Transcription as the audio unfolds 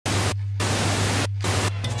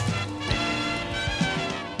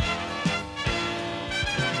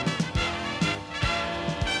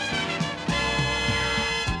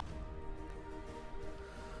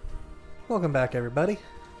Welcome back, everybody.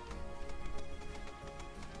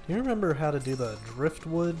 Do you remember how to do the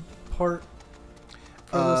driftwood part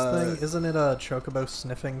for this thing? Isn't it a chocobo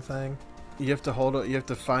sniffing thing? You have to hold it. You have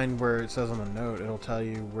to find where it says on the note. It'll tell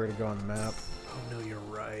you where to go on the map. Oh no, you're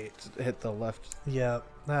right. Hit the left. Yep,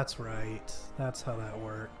 that's right. That's how that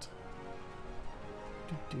worked.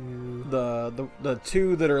 The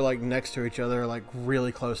two that are like next to each other are like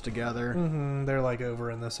really close together. Mm-hmm. They're like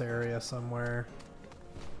over in this area somewhere.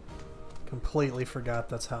 Completely forgot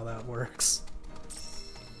that's how that works.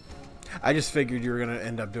 I just figured you were gonna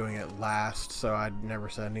end up doing it last, so I never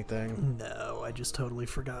said anything. No, I just totally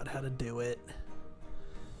forgot how to do it.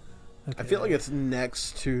 Okay. I feel like it's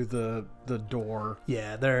next to the door.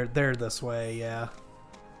 Yeah, they're this way. Yeah.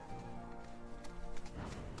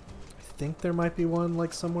 I think there might be one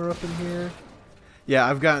like somewhere up in here. Yeah,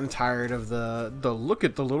 I've gotten tired of the look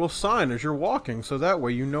at the little sign as you're walking, so that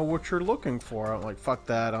way you know what you're looking for. I'm like, fuck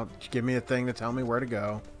that. Give me a thing to tell me where to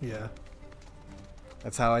go. Yeah.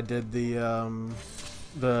 That's how I did the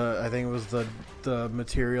I think it was the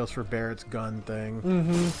materials for Barrett's gun thing.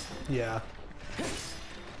 Mm-hmm. Yeah.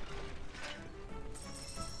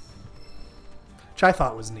 Which I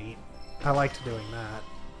thought was neat. I liked doing that.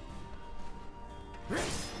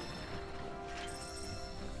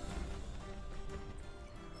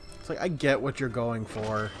 It's like, I get what you're going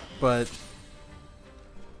for, but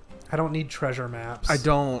I don't need treasure maps. I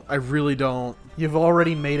don't. I really don't. You've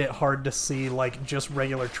already made it hard to see, like, just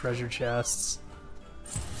regular treasure chests.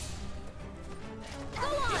 Go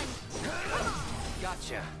on!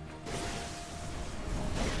 Gotcha.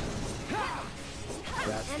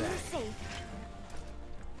 That's that. Safe.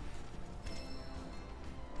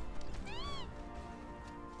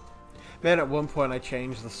 Man, at one point I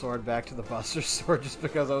changed the sword back to the Buster Sword just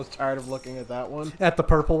because I was tired of looking at that one. At the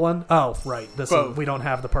purple one? Oh, right. Both. We don't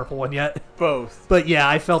have the purple one yet. Both. But yeah,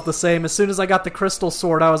 I felt the same. As soon as I got the crystal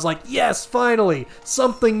sword, I was like, yes, finally!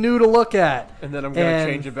 Something new to look at! And then I'm going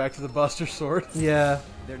to change it back to the Buster Sword. Yeah.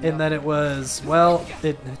 And then it was, well,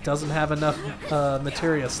 it doesn't have enough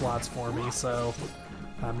materia slots for me, so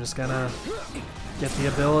I'm just gonna get the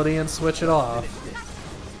ability and switch it off.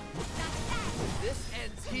 This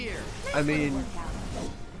ends here. I mean,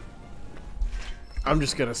 I'm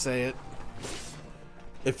just going to say it.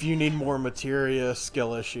 If you need more materia,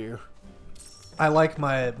 skill issue. I like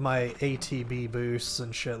my ATB boosts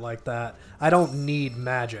and shit like that. I don't need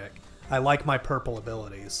magic. I like my purple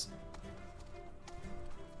abilities.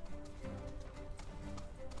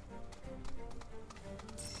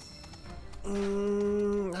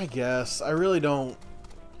 I guess. I really don't.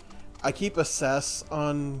 I keep assess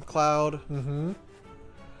on Cloud. Mm-hmm.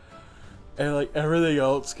 And like everything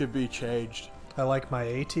else could be changed. I like my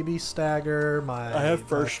ATB stagger, I have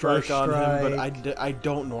first strike on him, but I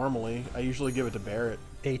don't normally. I usually give it to Barrett.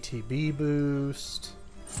 ATB boost.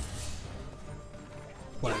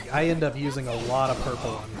 Like, I end up using a lot of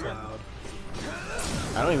purple on Cloud.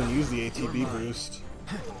 I don't even use the ATB boost.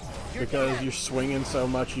 Because you're swinging so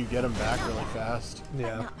much, you get them back really fast.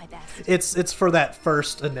 Yeah. It's for that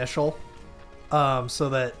first initial. So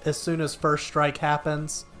that as soon as first strike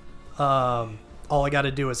happens, all I got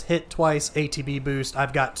to do is hit twice, ATB boost.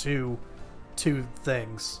 I've got two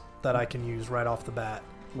things that I can use right off the bat.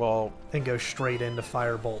 Well, and go straight into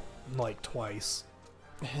Firebolt like twice.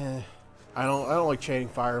 I don't like chaining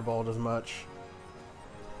Firebolt as much.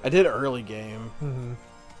 I did early game. Mm-hmm.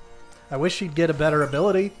 I wish you'd get a better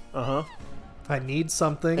ability. Uh-huh. I need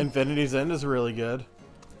something. Infinity's End is really good.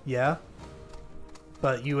 Yeah.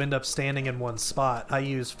 But you end up standing in one spot. I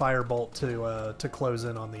use Firebolt to close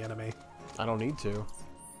in on the enemy. I don't need to.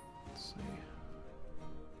 Let's see.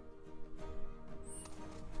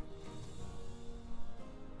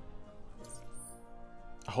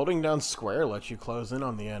 Holding down square lets you close in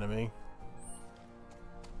on the enemy.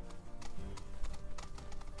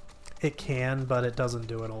 It can, but it doesn't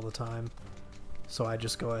do it all the time. So I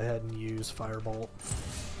just go ahead and use Firebolt.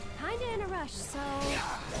 Kinda in a rush, so...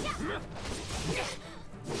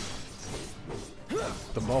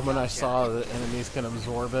 The moment I saw that enemies can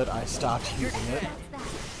absorb it, I stopped using it.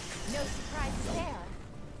 No surprises there.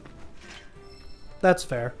 That's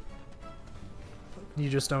fair. You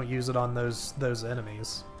just don't use it on those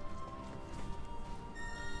enemies.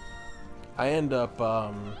 I end up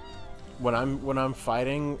when I'm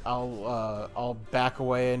fighting, I'll back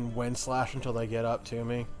away and wind slash until they get up to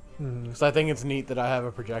me. Because I think it's neat that I have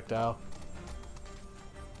a projectile.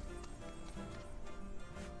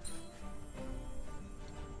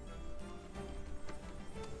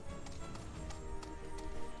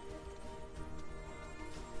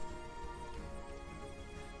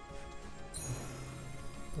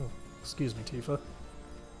 Excuse me, Tifa.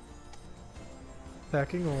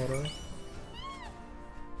 Packing order.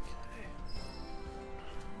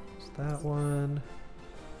 It's that one.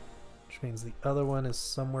 Which means the other one is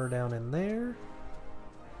somewhere down in there.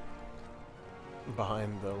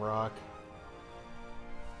 Behind the rock.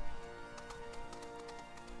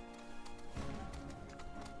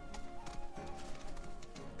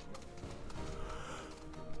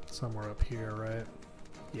 Somewhere up here, right?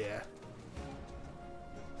 Yeah.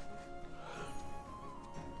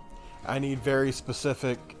 I need very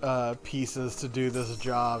specific pieces to do this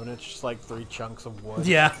job, and it's just like 3 chunks of wood.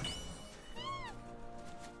 Yeah.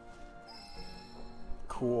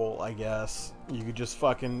 Cool, I guess. You could just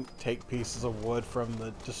fucking take pieces of wood from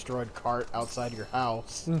the destroyed cart outside your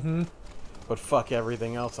house. Mm-hmm. But fuck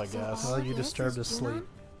everything else, I guess. Well, you disturbed his sleep.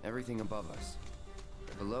 Everything above us.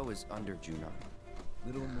 Below is under Junon.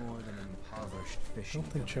 Little more than an impoverished I fishing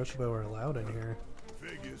don't think village. chocobo are allowed in here.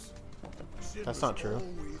 Figures. That's not true.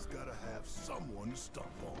 Always gotta have someone to stump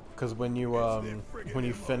on. Because when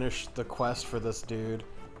you finish the quest for this dude,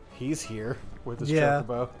 he's here with his Yeah.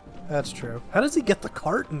 chocobo. That's true. How does he get the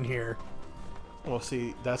cart in here? Well,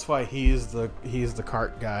 see, that's why he's the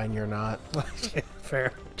cart guy and you're not. Yeah,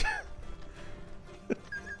 fair.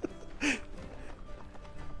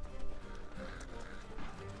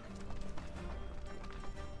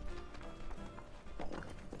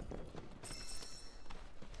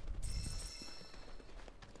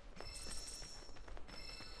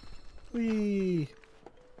 Whee!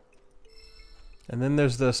 And then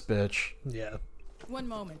there's this bitch. Yeah. One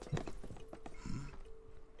moment.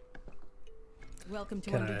 Welcome to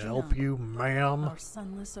Can Under I Junon, help you, ma'am? our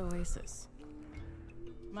sunless oasis.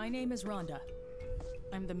 My name is Rhonda.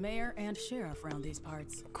 I'm the mayor and sheriff around these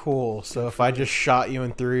parts. Cool. So if I just shot you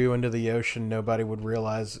and threw you into the ocean, nobody would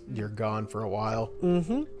realize you're gone for a while.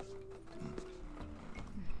 Mm-hmm.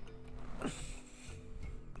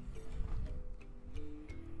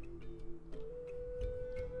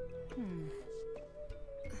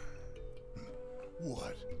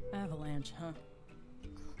 What? Avalanche, huh?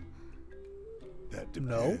 That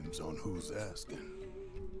No. depends on who's asking.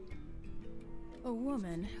 A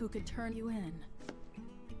woman who could turn you in.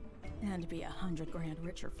 And be 100 grand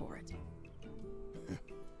richer for it.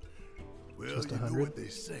 Well, Just you know 100? what they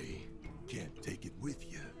say. Can't take it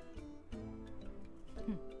with you.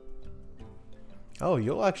 Oh,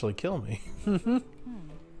 you'll actually kill me.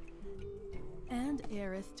 And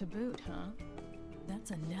Aerith to boot, huh?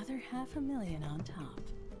 That's another $500,000 on top.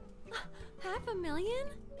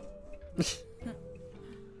 $500,000?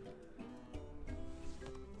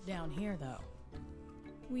 Down here, though,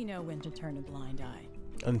 we know when to turn a blind eye.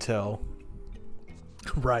 Until.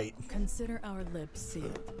 Right. Consider our lips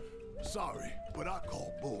sealed. Sorry, but I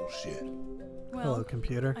call bullshit. Well, Hello,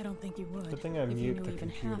 computer. I don't think you would. Good thing I if you mute knew the even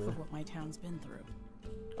half computer. of what my town's been through.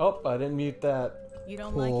 Oh, I didn't mute that. You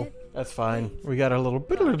don't Cool. like it? That's fine. We got our little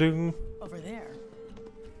biddle-doo. Over there,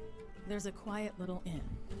 there's a quiet little inn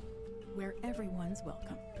where everyone's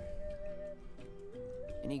welcome.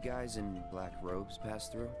 Any guys in black robes pass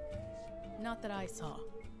through? Not that I saw.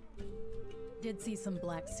 Did see some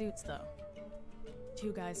black suits, though.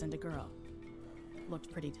 2 guys and a girl.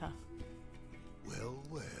 Looked pretty tough. Well,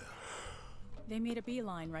 well. They made a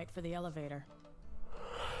beeline right for the elevator.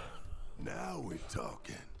 Now we're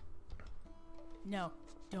talking. No,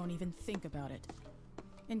 don't even think about it.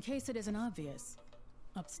 In case it isn't obvious,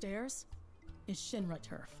 upstairs is Shinra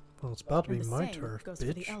turf. Well, it's about to And be the my same turf, goes for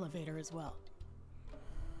the bitch. elevator as well.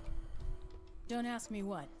 Don't ask me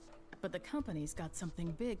what, but the company's got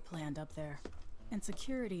something big planned up there, and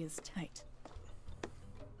security is tight.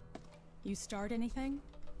 You start anything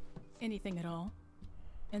at all,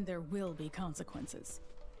 and there will be consequences.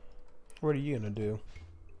 What are you gonna do?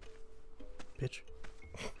 Bitch.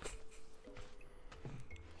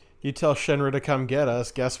 You tell Shinra to come get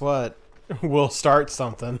us, guess what? We'll start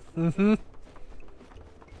something. Mm-hmm.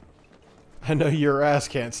 I know your ass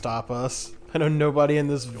can't stop us. I know nobody in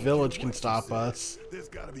this village can What you stop said. us. There's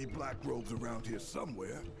gotta be black robes around here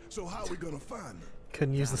somewhere. So how are we gonna find them?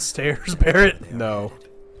 Couldn't use the stairs, Barrett. No.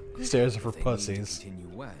 Stairs are for If they need to pussies. continue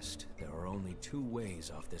west, there are only 2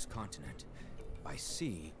 ways off this continent. By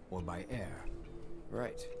sea or by air.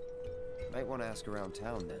 Right. Might want to ask around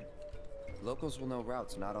town then. Locals will know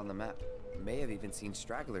routes not on the map. May have even seen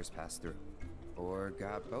stragglers pass through. Or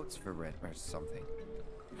got boats for rent or something.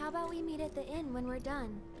 How about we meet at the inn when we're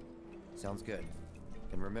done? Sounds good.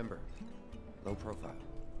 And remember, low profile.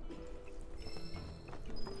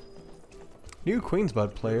 New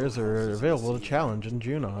Queensbud players are available to challenge in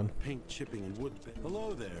Junon. Paint chipping and wood.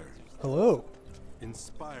 Hello there. Hello.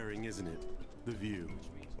 Inspiring, isn't it? The view.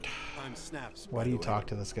 sometimes snaps. Why do you talk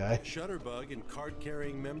to this guy? Shutterbug and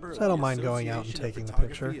card-carrying member. So I don't of the mind going out and Association of taking the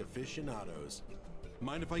Photography picture. Aficionados.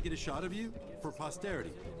 Mind if I get a shot of you for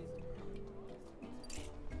posterity?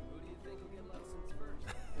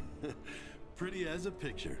 Pretty as a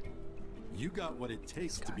picture. You got what it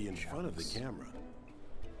takes to be in front of the camera.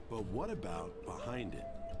 But what about behind it?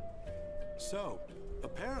 So,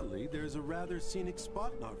 apparently there's a rather scenic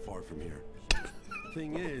spot not far from here.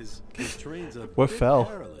 Thing is, this terrain's a What bit fell?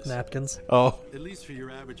 perilous. Napkins. Oh, At least for your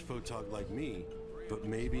average photog like me, but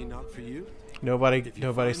maybe not for you. nobody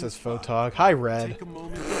says photog. Hi, Red. Take a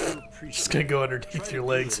moment to appreciate. Just gonna go underneath Try to your do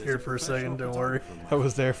legs it as here a for a second. Don't worry. photographer I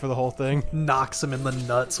was there for the whole thing. Knocks him in the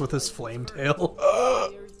nuts with his flame tail.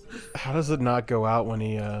 How does it not go out when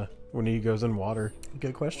he goes in water?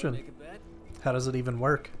 Good question. How does it even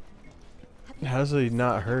work? How does he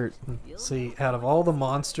not hurt? See, out of all the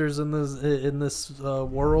monsters in this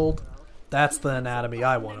world, that's the anatomy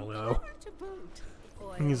I want to know.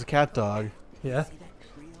 He's a cat dog. Yeah.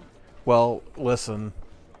 Well, listen,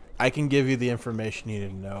 I can give you the information you need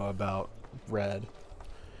to know about Red.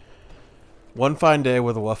 One fine day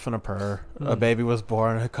with a woof and a purr, a baby was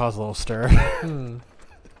born and it caused a little stir.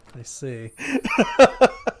 I see.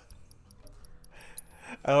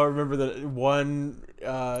 I don't remember the one,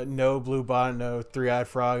 no blue bonnet, no three-eyed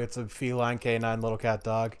frog. It's a feline canine little cat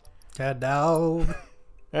dog. Cat dog.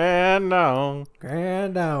 And now,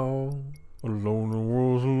 Cat dog. alone in the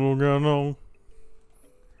world's a little cat dog.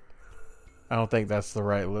 I don't think that's the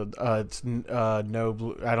right. It's no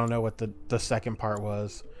blue. I don't know what the second part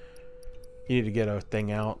was. You need to get a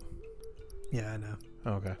thing out. Yeah, I know.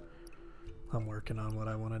 Okay. I'm working on what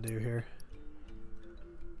I want to do here.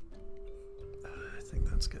 I think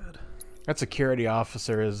that's good. That security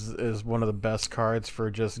officer is one of the best cards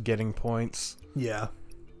for just getting points. Yeah.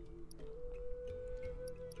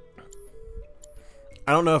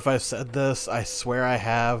 I don't know if I've said this. I swear I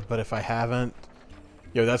have, but if I haven't,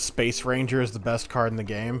 yo, that Space Ranger is the best card in the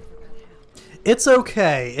game. It's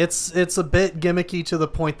okay. It's a bit gimmicky to the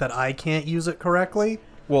point that I can't use it correctly.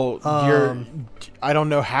 Well, I don't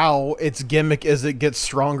know how its gimmick is. It gets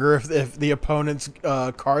stronger if the opponent's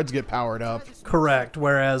cards get powered up. Correct.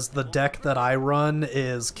 Whereas the deck that I run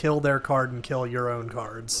is kill their card and kill your own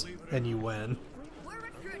cards, and you win.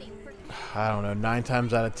 I don't know. 9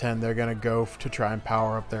 times out of 10, they're gonna go to try and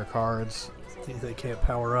power up their cards. They can't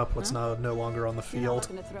power up what's no longer on the field.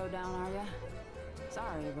 You're not looking to throw down, are ya?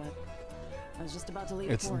 Sorry, but I was just about to leave.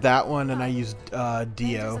 It's port. that one, and I use Name's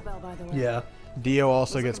Dio. Isabel, by the way. Yeah. Dio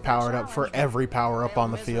also gets powered up for every power up on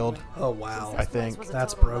the field. Oh wow. I think.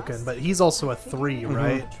 That's broken. But he's also a 3,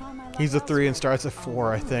 right? He's a 3 and starts at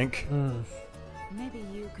 4, I think. Maybe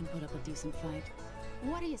you can put up a decent fight.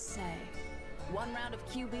 What do you say? One round of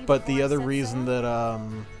QB. But the before I other set reason sail?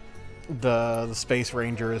 that the Space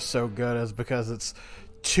Ranger is so good is because it's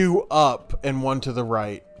 2 up and 1 to the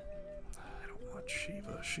right. I don't want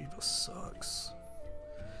Shiva. Shiva sucks.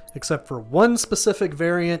 Except for one specific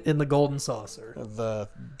variant in the Golden Saucer. The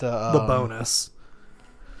bonus.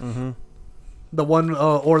 The one,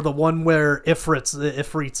 or the one where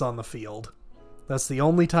Ifrit's on the field. That's the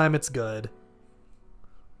only time it's good.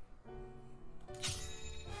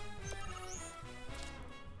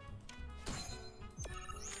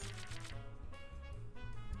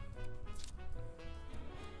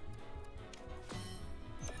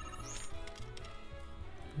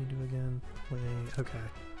 What do you do again? Play. Okay.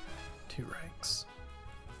 2 ranks.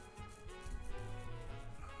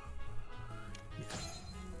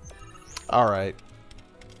 All right.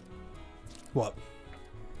 What?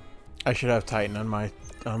 I should have Titan on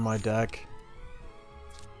my deck.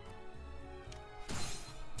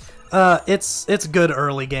 It's good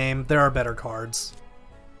early game. There are better cards.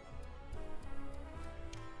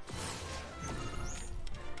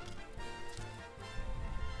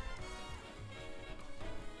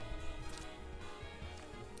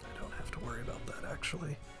 I don't have to worry about that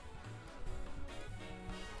actually.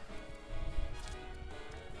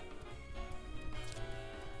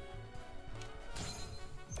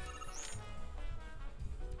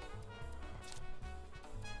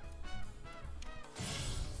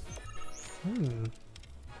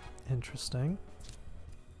 Interesting.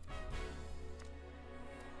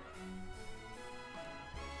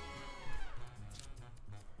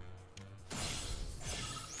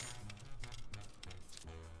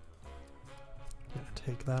 Gonna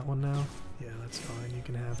take that one now? Yeah, that's fine. You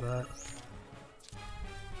can have that.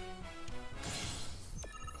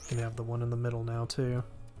 You can have the one in the middle now, too.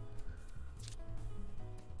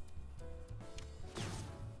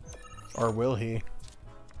 Or will he?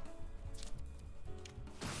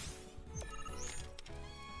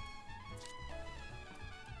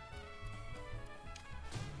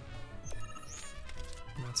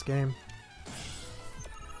 this game.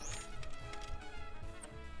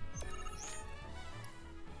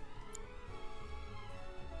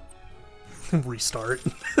 Restart.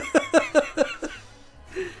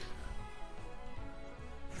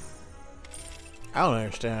 I don't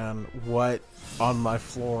understand what on my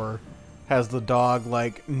floor has the dog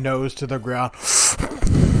like nose to the ground.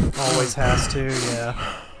 Always has to,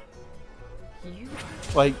 yeah.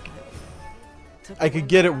 Like I could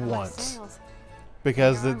get it once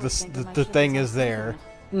because the thing is there.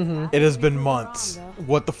 Mm-hmm. It has been months.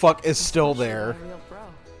 What the fuck is still there?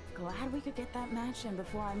 Glad we could get that match in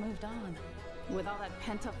before I moved on. With all that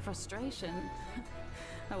pent-up frustration,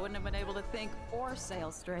 I wouldn't have been able to think or sail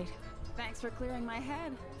straight. Thanks for clearing my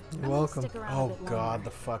head. You're welcome. Oh god,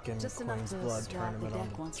 the fucking Queen's Blood tournament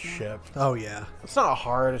on the ship. Oh yeah. It's not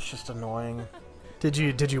hard, it's just annoying. Did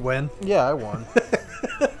you win? Yeah, I won.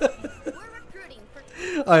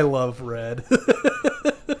 I love red.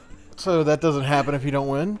 So that doesn't happen if you don't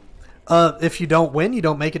win? If you don't win, you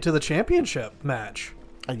don't make it to the championship match.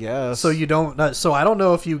 I guess. So you don't. So I don't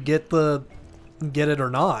know if you get it or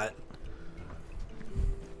not.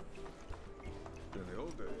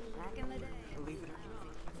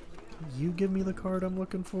 You give me the card I'm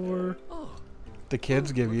looking for. The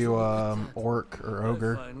kids give you orc or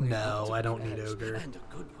ogre. No, I don't need ogre.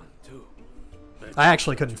 I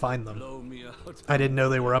actually couldn't find them. I didn't know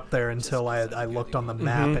they were up there until I looked on the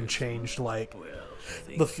map and changed like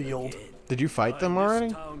the field. Did you fight them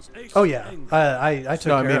already? Oh yeah, I took.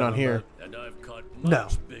 No, I care mean of on them, here. No,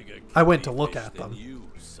 I went to look at them.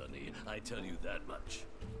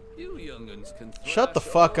 Shut the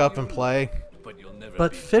fuck up and play.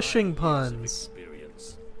 But fishing puns.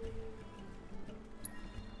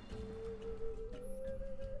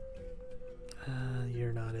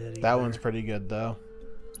 You're not it either. That one's pretty good though.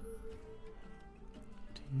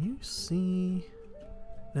 Do you see?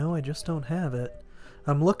 No, I just don't have it.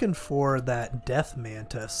 I'm looking for that Death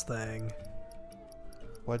Mantis thing.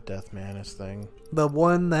 What Death Mantis thing? The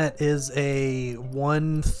one that is a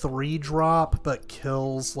 1/3 drop, but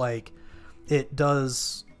kills like it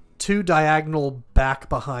does 2 diagonal back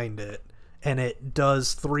behind it, and it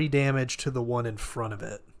does 3 damage to the one in front of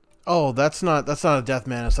it. Oh, that's not a Death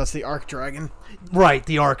Mantis. That's the Arc Dragon. Right,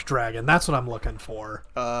 the Arc Dragon. That's what I'm looking for.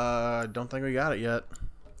 Don't think we got it yet.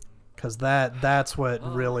 Cause that's what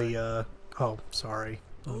really. Oh, sorry.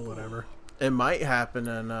 Oh, whatever. It might happen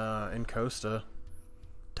in Costa.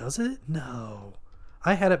 Does it? No,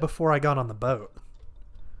 I had it before I got on the boat.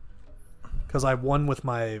 Cause I won with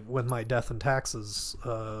my Death and Taxes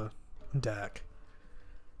deck.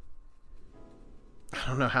 I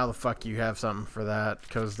don't know how the fuck you have something for that,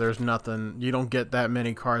 because there's nothing. You don't get that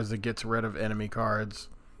many cards that gets rid of enemy cards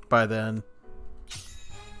by then.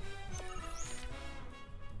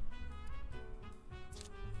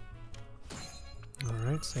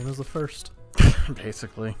 Alright, same as the first.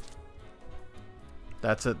 Basically.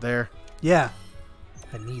 That's it there. Yeah.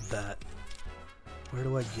 I need that. Where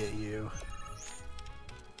do I get you?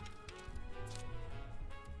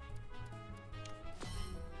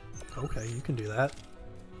 Okay, you can do that.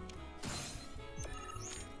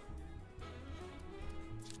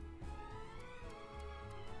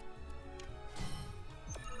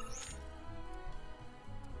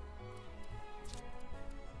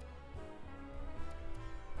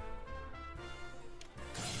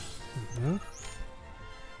 Mm-hmm.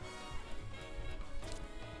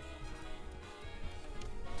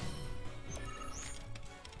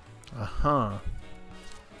 Uh-huh.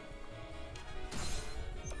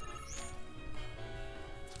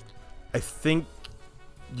 I think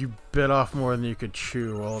you bit off more than you could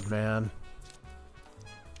chew, old man.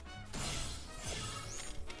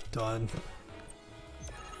 Done.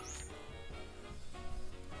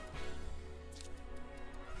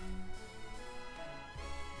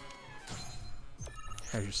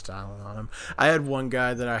 How's your styling on him? I had one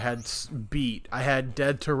guy that I had beat. I had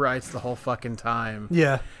dead to rights the whole fucking time.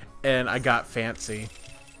 Yeah. And I got fancy.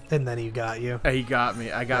 And then he got you. He got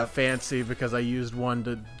me. I got fancy because I used one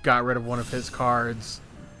to got rid of one of his cards.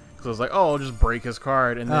 Because I was like, oh, I'll just break his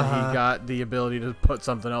card. And then he got the ability to put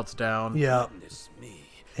something else down. Yeah.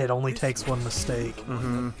 It only takes one mistake.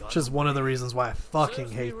 Which is one of the reasons why I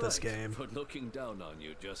fucking hate this game. For looking down on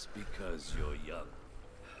you just because you're young.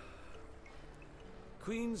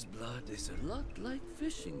 Queen's blood is a lot like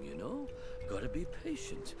fishing, you know? Gotta be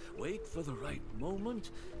patient, wait for the right moment,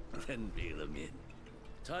 then reel them in.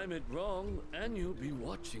 Time it wrong, and you'll be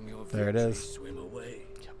watching your victory swim away.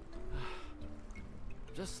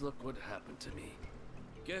 Just look what happened to me.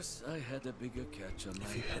 Guess I had a bigger catch on my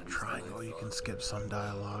hands. If you hit triangle, you can skip some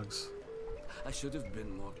dialogues. I should have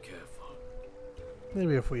been more careful.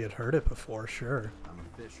 Maybe if we had heard it before, sure. I'm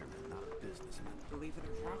a fisherman, not a businessman. Believe it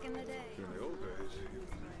or not. Back in the day. In the old days.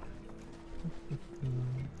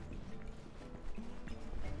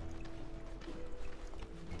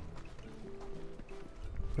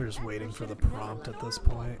 We're just waiting for the prompt at this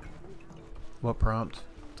point What prompt?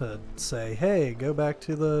 to say, "Hey, go back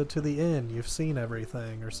to the inn. You've seen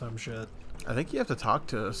everything," or some shit. I think you have to talk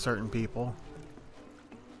to certain people.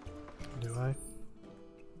 Do I?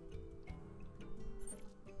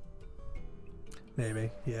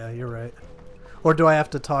 Maybe. Yeah, you're right. Or do I have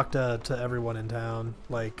to talk to everyone in town,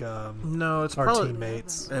 like No, it's our probably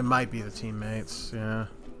teammates? It might be the teammates. Yeah.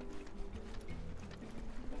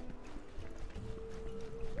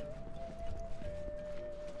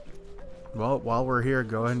 Well, while we're here,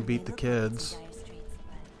 go ahead and beat the kids.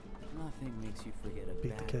 Nothing makes you forget a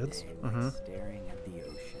Beat the bad kids? day like staring at the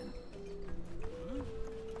ocean.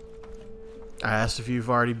 I asked if you've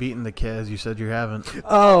already beaten the kids. You said you haven't.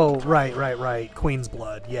 Oh, right. Queen's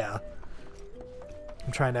Blood, yeah.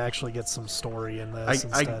 I'm trying to actually get some story in this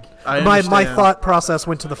instead. I my understand. thought process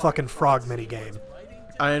went to the fucking frog minigame.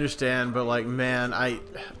 I understand, but like, man,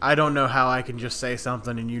 I don't know how I can just say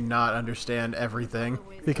something and you not understand everything.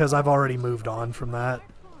 Because I've already moved on from that.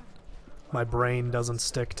 My brain doesn't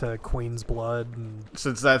stick to Queen's Blood. And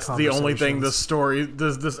Since that's the only thing conversations. this story,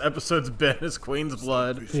 this episode's been is Queen's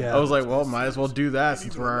Blood. Yeah. I was like, well, might as well do that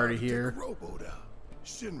since we're already here. Rowboat out.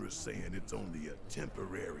 Shinra's saying it's only a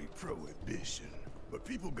temporary prohibition, but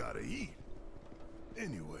people gotta eat.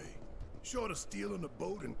 Anyway, short of stealing a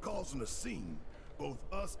boat and causing a scene, both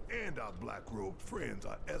us and our black-robed friends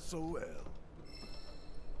are SOL.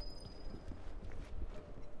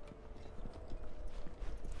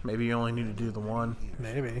 Maybe you only need to do the one.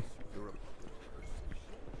 maybe.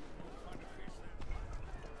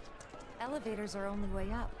 Elevators are only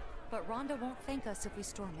way up, but Rhonda won't thank us if we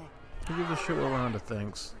storm it. Who gives a shit what Rhonda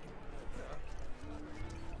thinks?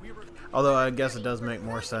 Although I guess it does make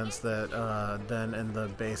more sense that than in the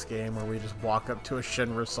base game where we just walk up to a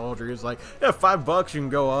Shinra soldier who's like, yeah, $5 you can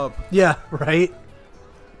go up. Yeah, right?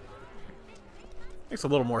 Makes a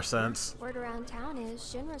little more sense. Word around town is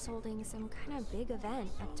Shinra's holding some kind of big event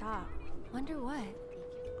up top. Wonder what?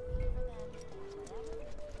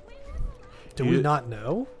 Do we not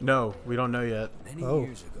know? No, we don't know yet. Many Oh.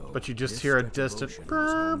 years ago, But you just this hear a stretch of distant ocean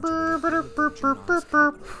was home to the Junon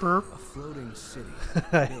burp. a floating city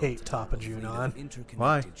I built hate Tapa of a fleet of Junon. interconnected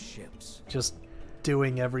Why? ships. Just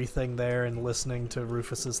doing everything there and listening to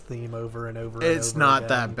Rufus's theme over and over and It's over not again.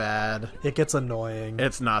 that bad. It gets annoying.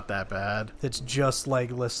 It's not that bad. It's just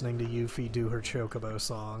like listening to Yuffie do her Chocobo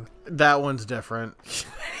song. That one's different.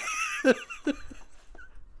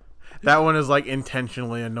 That one is like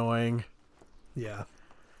intentionally annoying. Yeah.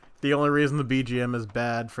 The only reason the BGM is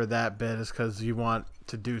bad for that bit is because you want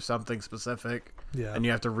to do something specific. Yeah. And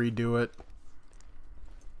you have to redo it.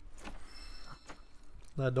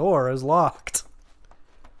 The door is locked.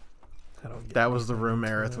 I don't get That was the anything room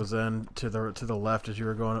into Aerith that. was in to the left as you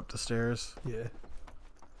were going up the stairs. Yeah.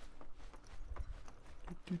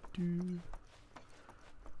 Gonna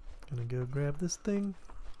go grab this thing.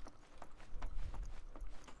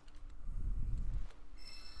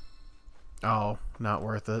 Oh, not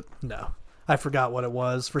worth it. No. I forgot what it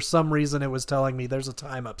was. For some reason, it was telling me there's a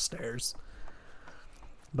time upstairs.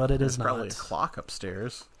 But it There's is not. probably a clock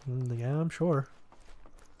upstairs. Yeah, I'm sure.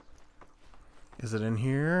 Is it in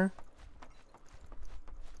here?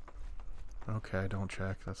 Okay, don't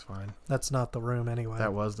check. That's fine. That's not the room anyway.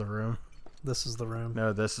 That was the room. This is the room.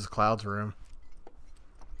 No, this is Cloud's room.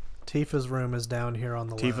 Tifa's room is down here on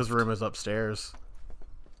the left. Tifa's room is upstairs.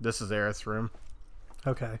 This is Aerith's room.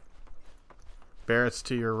 Okay. Barrett's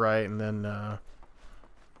to your right, and then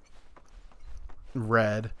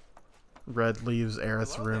Red. Red leaves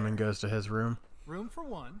Aerith's room and goes to his room. Room for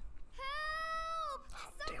one. Help!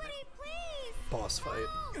 Somebody, please! Boss fight.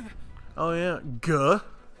 Oh yeah, guh.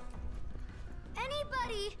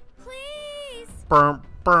 Anybody, please! Burm,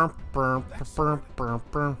 burm, burm, burm, burm,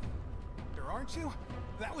 burm. There aren't you?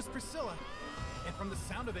 That was Priscilla. And from the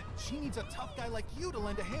sound of it, she needs a tough guy like you to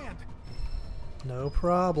lend a hand. No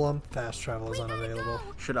problem. Fast travel is unavailable.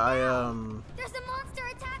 Should I There's a monster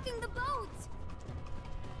attacking the boat!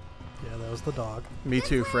 Yeah, that was the dog. Me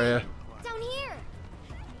too, Freya. Down here!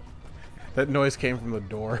 That noise came from the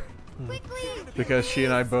door. Quickly! Because she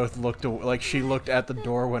and I both looked like she looked at the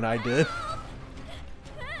door when I did.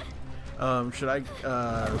 Should I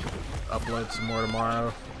upload some more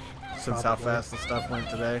tomorrow? Since how Probably. fast the stuff went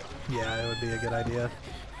today. Yeah, it would be a good idea.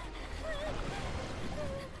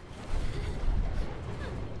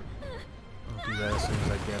 I'll do that as soon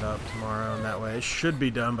as I get up tomorrow, and that way it should be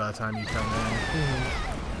done by the time you come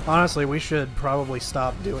in. Honestly, we should probably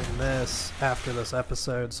stop doing this after this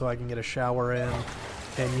episode so I can get a shower in.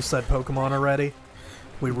 And you said Pokemon already?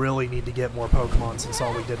 We really need to get more Pokemon since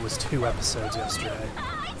all we did was 2 episodes yesterday.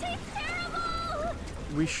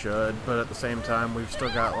 We should, but at the same time, we've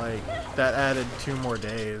still got, like, that added 2 more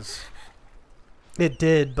days. It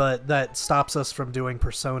did, but that stops us from doing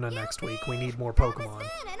Persona next week. We need more Pokemon.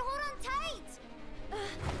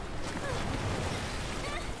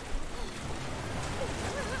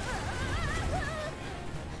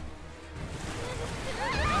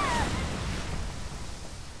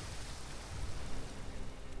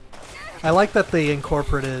 I like that they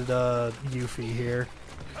incorporated Yuffie here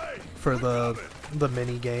for the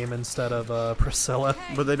mini game instead of Priscilla.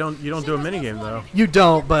 But you don't do a mini game though. You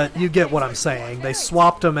don't, but you get what I'm saying. They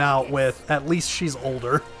swapped them out with at least she's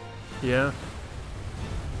older. Yeah.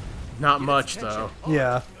 Not much though.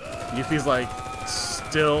 Yeah. Yuffie's like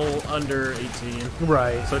still under 18.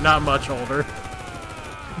 Right. So not much older.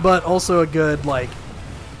 But also a good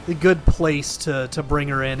place to bring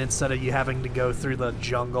her in instead of you having to go through the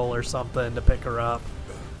jungle or something to pick her up.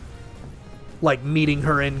 Like meeting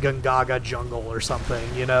her in Gungaga jungle or something,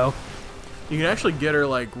 you know? You can actually get her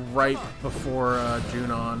like right before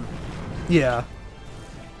Junon. Yeah.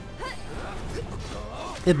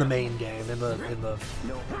 In the main game, in the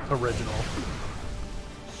original.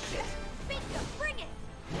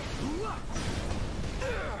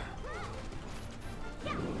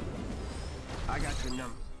 I got your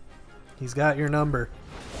number. He's got your number.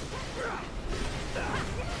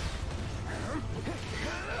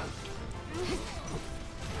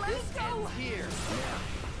 Let's go here.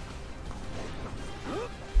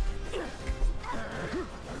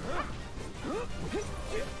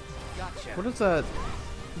 Gotcha. What is that?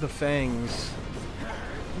 The Fangs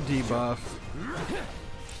debuff.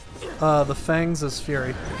 The Fangs is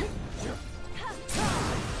Fury.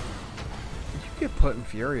 You get put in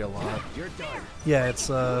Fury a lot. You're done. Yeah,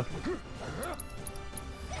 it's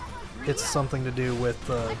something to do with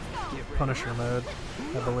Punisher mode,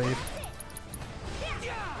 I believe.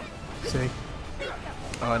 See?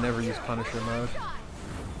 Oh, I never use Punisher mode.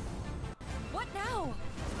 What now?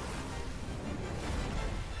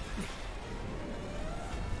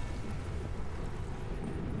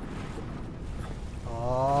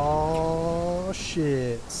 Oh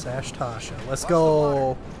shit, Sash Tasha. Let's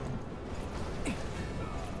go.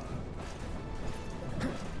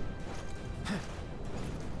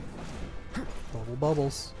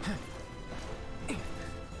 Bubbles. Get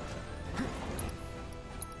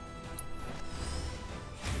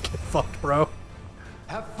fucked, bro.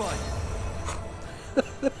 Have fun.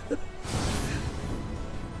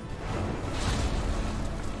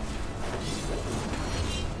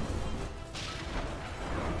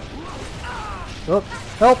 Oh,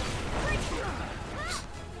 help!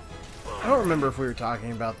 I don't remember if we were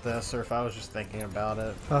talking about this or if I was just thinking about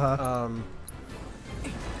it.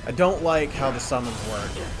 I don't like how the summons work.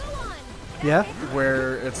 Yeah?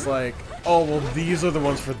 Where it's like, oh, well, these are the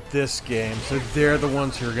ones for this game, so they're the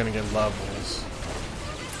ones who are going to get levels.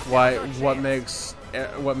 Why? What makes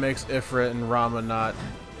Ifrit and Rama not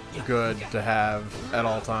good to have at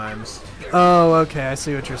all times? Oh, okay, I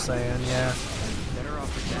see what you're saying, yeah.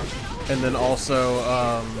 And then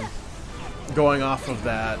also, going off of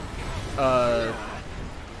that,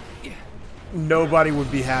 nobody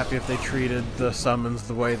would be happy if they treated the summons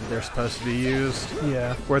the way that they're supposed to be used.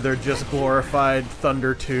 Yeah. Where they're just glorified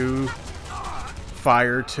Thunder 2,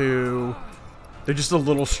 Fire 2. They're just a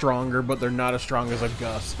little stronger, but they're not as strong as a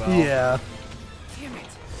Gust spell. Yeah. Damn it.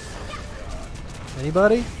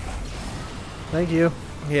 Anybody? Thank you.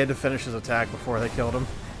 He had to finish his attack before they killed him.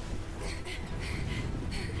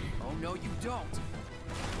 Oh no, you don't.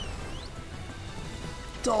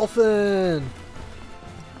 Dolphin!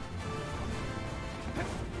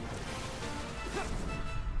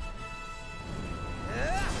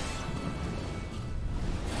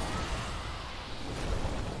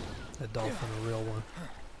 A dolphin, a real one.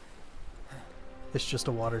 It's just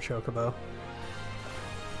a water chocobo.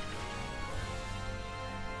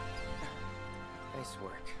 Nice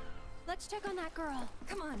work. Let's check on that girl.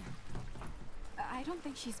 Come on. I don't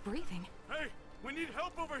think she's breathing. Hey, we need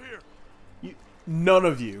help over here. None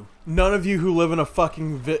of you who live in a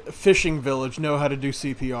fucking fishing village know how to do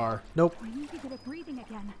CPR. Nope. We need to get her breathing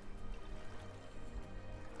again.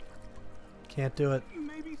 Can't do it.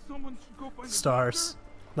 Maybe someone should go find Stars.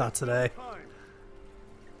 Not today.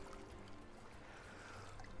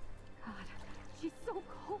 God, she's so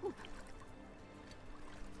cold.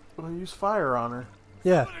 Well, use fire on her.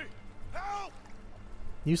 Yeah.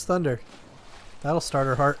 Use thunder. That'll start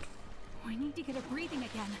her heart. We need to get her breathing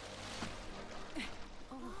again.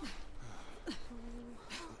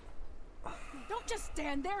 Don't just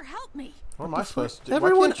stand there. Help me. What am I supposed to do?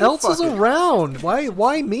 Everyone else is around.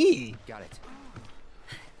 Why me? Got it.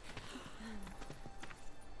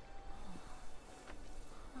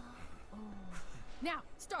 Now,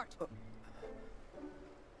 start.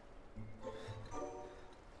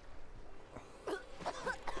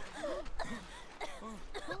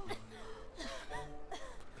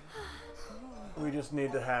 We just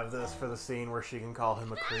need to have this for the scene where she can call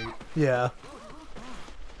him a creep. Yeah.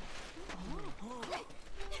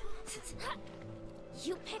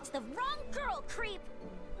 You picked the wrong girl, creep.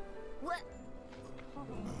 What?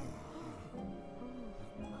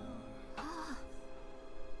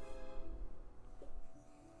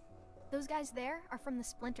 Those guys there are from the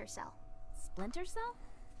Splinter Cell. Splinter Cell?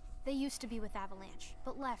 They used to be with Avalanche,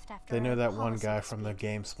 but left after. They know a that one policy guy from the dispute.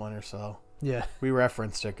 game Splinter Cell. Yeah. We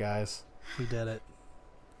referenced it, guys. We did it.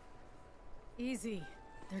 Easy.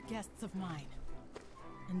 They're guests of mine.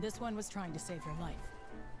 And this one was trying to save your life.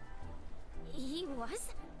 He was?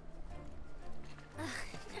 Ugh,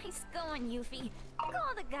 nice going, Yuffie. Call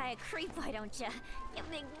the guy a creep, why don't ya? You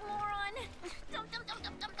big moron. Dum dum dum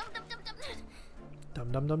dum dum dum dum dum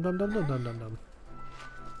dum. Dum dum dum dum dum dum dum dum dum.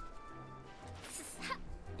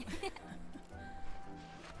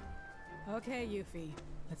 Okay, Yuffie.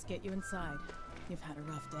 Let's get you inside. You've had a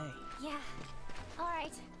rough day. Yeah. All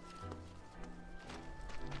right.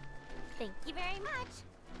 Thank you very much.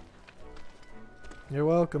 You're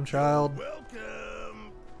welcome, child.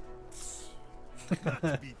 Welcome. Not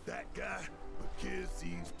to be that guy, but kids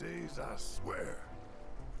these days, I swear.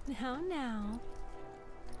 Now.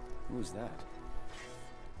 Who's that?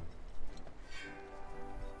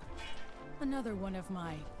 Another one of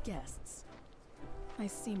my guests. I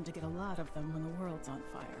seem to get a lot of them when the world's on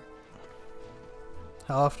fire.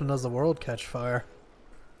 How often does the world catch fire?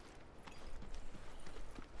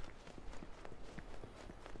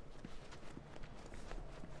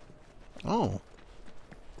 Oh.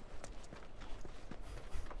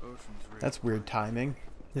 That's weird timing.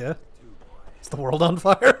 Yeah. Is the world on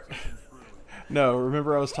fire? No,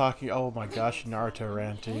 remember I was talking... Oh my gosh, Naruto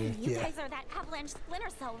ran to you. You guys are that Avalanche Splinter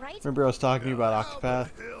Cell, right? Remember I was talking to you about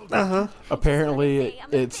Octopath? Uh-huh. Apparently,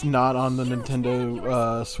 it's not on the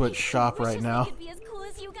Nintendo Switch shop right now.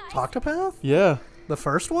 Octopath? Yeah. The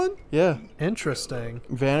first one? Yeah. Interesting.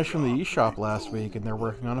 Vanished from the eShop last week, and they're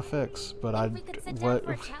working on a fix. But what?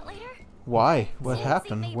 Why? What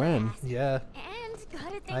happened? When? Yeah.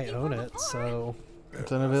 I own it, so...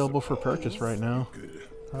 It's unavailable for purchase right now.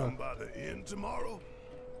 Come by the inn tomorrow.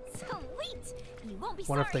 Sweet. You won't be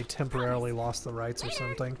What if sorry. they temporarily lost the rights or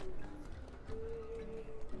something?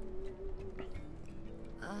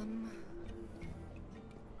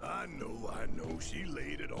 I know, she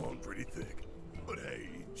laid it on pretty thick. But hey,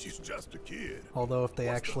 she's just a kid. Although if they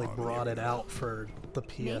What's actually the harm in brought it hearing out for the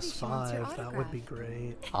she wants your PS5, that would be autograph.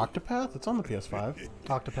 great. Octopath? It's on the PS5.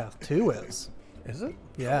 Octopath 2 is. Is it?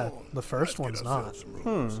 Yeah, Come on, the first let's one's get not. ourselves some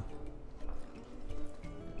rooms.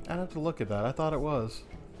 I'd have to look at that. I thought it was.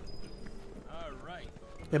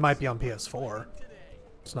 It might be on PS4.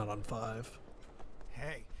 It's not on 5.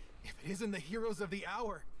 Hey, if it isn't the heroes of the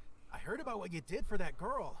hour, I heard about what you did for that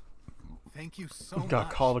girl. Thank you so much. Got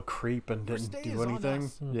called a creep and Your didn't stay do is on anything.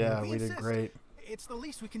 us. Yeah, we did insist. great. It's the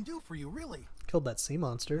least we can do for you, really. Killed that sea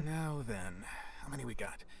monster. Now then, how many we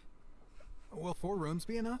got? Will 4 rooms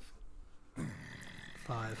be enough?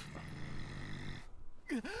 5.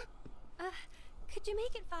 Could you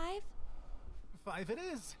make it 5? 5 it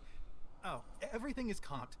is. Oh, everything is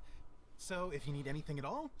comped. So if you need anything at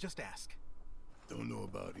all, just ask. Don't know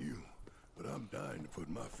about you, but I'm dying to put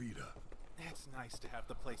my feet up. It's nice to have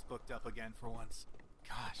the place booked up again for once.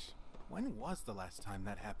 Gosh, when was the last time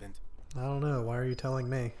that happened? I don't know. Why are you telling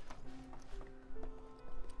me?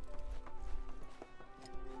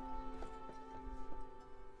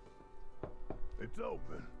 It's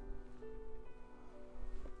open.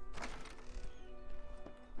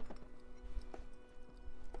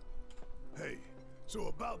 Hey, so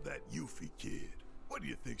about that Yuffie kid, what do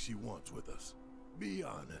you think she wants with us? Be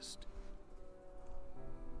honest.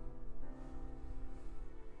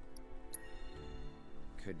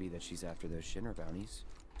 Could be that she's after those Shinra bounties.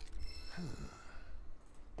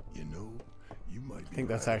 You know, you might be I think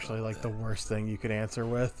that's right actually about like the that. worst thing you could answer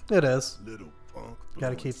with. It is. Little punk. Gotta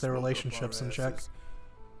blowing keep their smoke up relationships our in check. asses.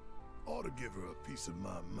 Ought to give her a piece of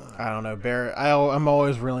my mind. I don't know, Barrett. I'm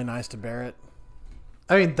always really nice to Barrett.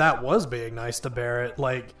 I mean, that was being nice to Barrett.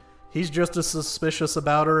 Like, he's just as suspicious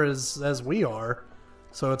about her as we are.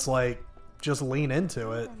 So it's like, just lean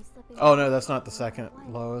into it. Oh no, that's not the second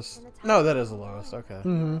lowest. No, that is the lowest. Okay.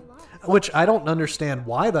 Mm-hmm. Which I don't understand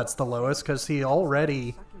why that's the lowest, because he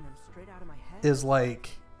already is like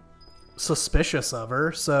suspicious of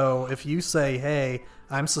her. So if you say, hey,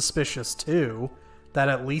 I'm suspicious too, that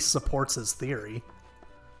at least supports his theory.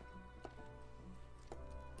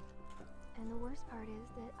 And the worst part is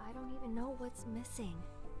that I don't even know what's missing.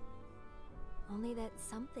 Only that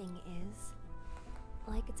something is.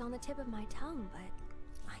 Like it's on the tip of my tongue,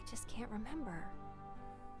 but I just can't remember.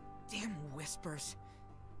 Damn whispers.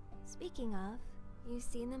 Speaking of, you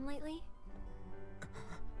seen them lately?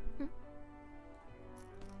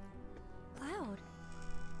 Cloud.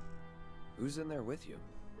 Who's in there with you?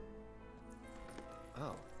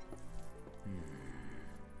 Oh.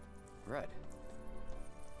 Red.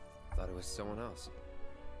 Thought it was someone else.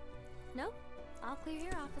 Nope. All clear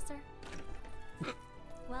here, officer.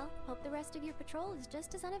 Well, hope the rest of your patrol is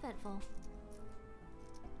just as uneventful.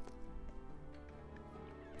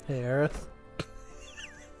 Hey, Aerith.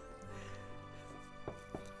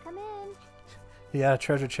 Come in. Yeah,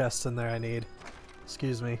 treasure chest in there I need.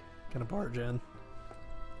 Excuse me. Gonna barge in.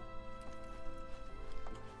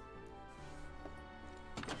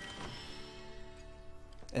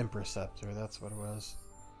 Imperceptor, that's what it was.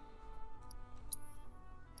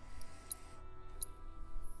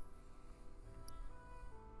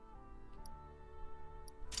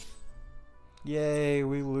 Yay,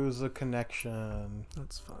 we lose a connection.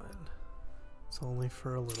 That's fine. It's only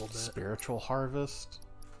for a little bit. Spiritual harvest?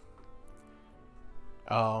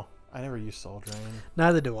 Oh, I never used Soul Drain.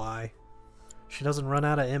 Neither do I. She doesn't run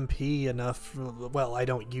out of MP enough. Well, I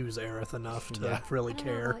don't use Aerith enough to really I don't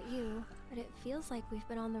care. know about you, but it feels like we've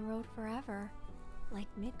been on the road forever. Like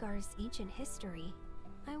Midgar's ancient history.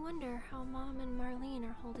 I wonder how Mom and Marlene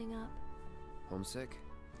are holding up. Homesick?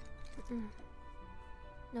 Mm-mm.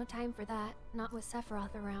 No time for that, not with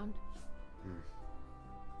Sephiroth around.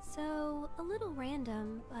 So, a little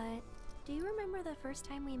random, but do you remember the first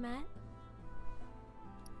time we met?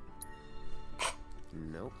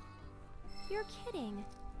 Nope. You're kidding.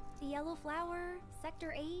 The Yellow Flower,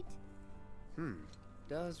 Sector 8?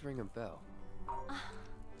 Does ring a bell.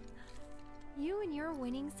 You and your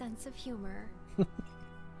winning sense of humor.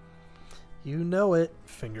 You know it,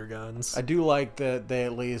 finger guns. I do like that they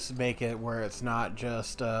at least make it where it's not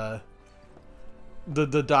just the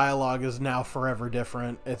dialogue is now forever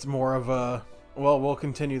different. It's more of a, well, we'll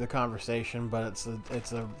continue the conversation, but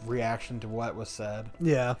it's a reaction to what was said.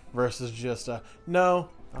 Yeah. Versus just a no.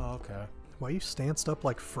 Oh, okay. Why you stanced up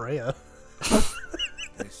like Freya?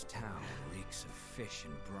 This town reeks of fish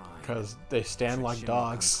and brine. Because they stand like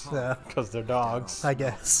dogs. Yeah. Because they're dogs. I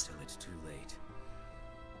guess. Till it's too late.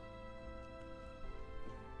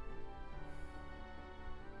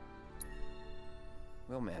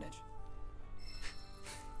 We'll manage.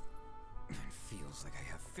 It feels like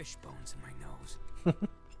I have fish bones in my nose.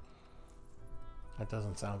 That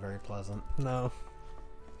doesn't sound very pleasant. No.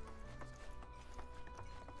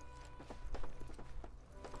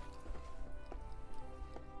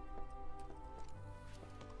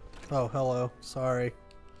 Oh, hello. Sorry.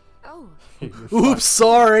 Oh. Oops,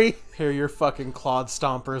 sorry. Hear your fucking clod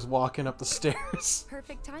stompers walking up the stairs.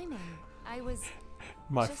 Perfect timing. I was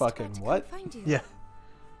My just fucking about to what? come find you. Yeah.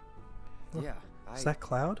 Yeah, Is that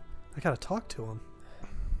Cloud? I gotta talk to him.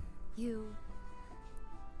 You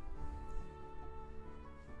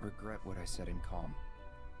regret what I said in Calm.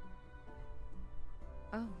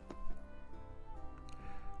 Oh.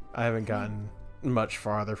 I haven't gotten much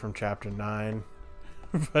farther from chapter 9.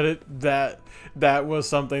 But that was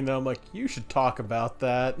something that I'm like, you should talk about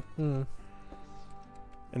that. And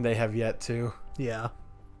they have yet to. Yeah.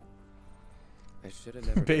 I should have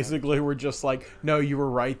never. Basically, we're just like, no, you were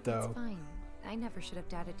right though. It's fine. I never should have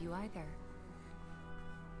doubted you either.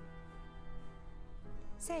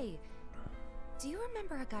 Say, do you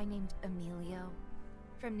remember a guy named Emilio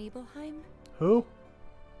from Nibelheim? Who?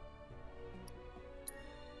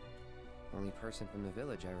 Only person from the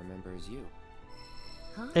village I remember is you.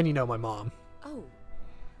 Huh? And you know my mom. Oh,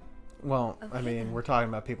 Well, Okay, I mean, then. we're talking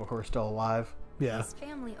about people who are still alive. Yeah. his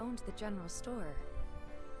family owned the general store.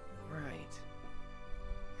 Right.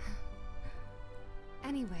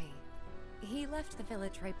 Anyway, he left the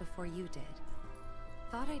village right before you did.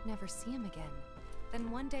 Thought I'd never see him again. Then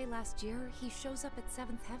one day last year, he shows up at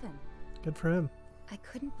 7th Heaven. Good for him. I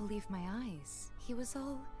couldn't believe my eyes. He was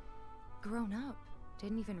all grown up.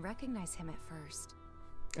 Didn't even recognize him at first.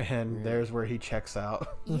 And there's where he checks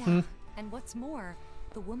out. Yeah, and what's more,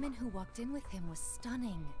 the woman who walked in with him was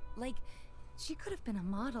stunning. Like, she could have been a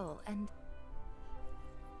model, and...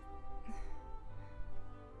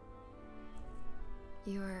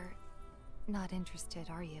 You're not interested,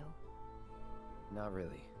 are you? Not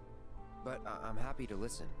really. But I'm happy to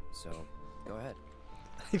listen, so go ahead.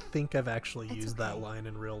 I think I've actually It's used that okay. line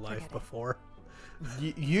in real life Forget it. before.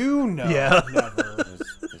 You know. Yeah. Never.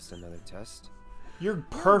 Is this another test? You're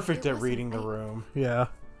perfect it at reading the wasn't. room. Yeah.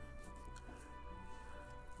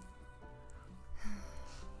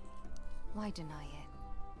 Why deny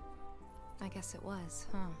it? I guess it was,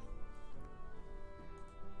 huh?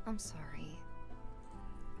 I'm sorry.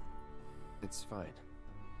 It's fine.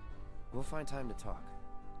 We'll find time to talk.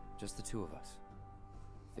 Just the two of us.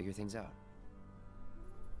 Figure things out.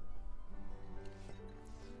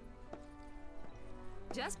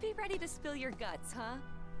 Just be ready to spill your guts, huh?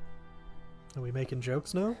 Are we making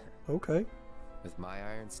jokes now? Okay. With my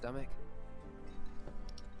iron stomach?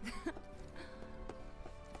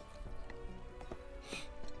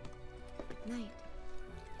 Night.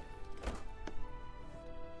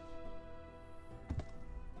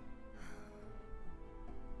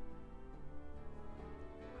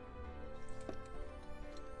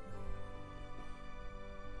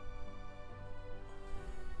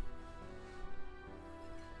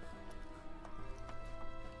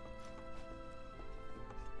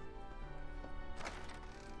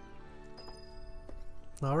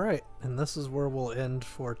 All right, and this is where we'll end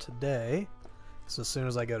for today. So as soon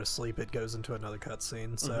as I go to sleep, it goes into another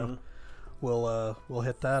cutscene. So we'll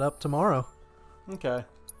hit that up tomorrow. Okay.